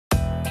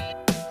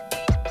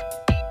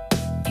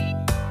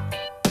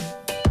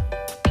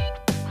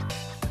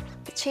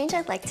change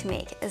I'd like to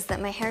make is that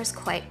my hair is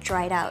quite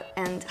dried out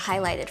and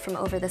highlighted from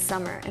over the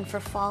summer, and for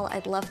fall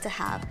I'd love to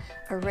have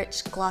a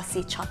rich,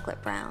 glossy chocolate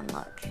brown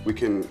look. We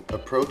can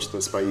approach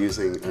this by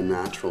using a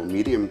natural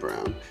medium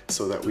brown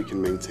so that we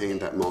can maintain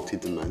that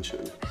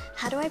multi-dimension.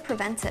 How do I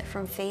prevent it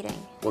from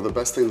fading? Well, the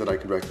best thing that I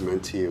could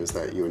recommend to you is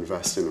that you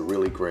invest in a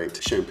really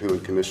great shampoo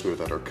and conditioner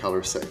that are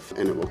color safe,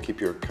 and it will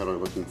keep your color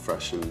looking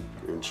fresh and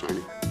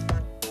shiny.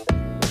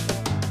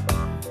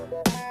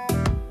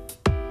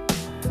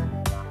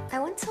 I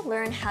want to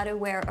learn how to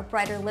wear a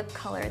brighter lip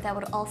color that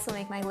would also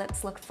make my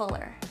lips look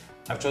fuller.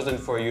 I've chosen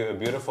for you a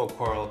beautiful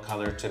coral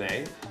color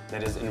today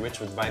that is enriched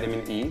with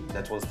vitamin E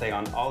that will stay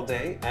on all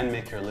day and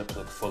make your lip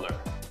look fuller.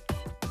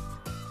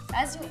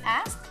 As you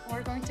asked,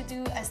 we're going to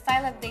do a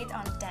style update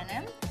on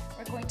denim.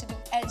 We're going to do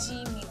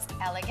edgy meets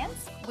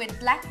elegance with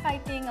black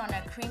piping on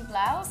a cream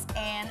blouse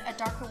and a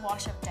darker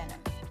wash of denim.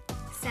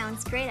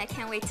 Sounds great, I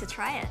can't wait to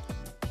try it.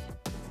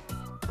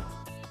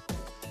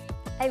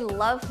 I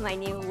love my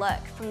new look.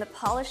 From the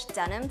polished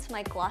denim to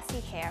my glossy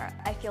hair,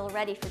 I feel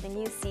ready for the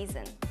new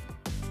season.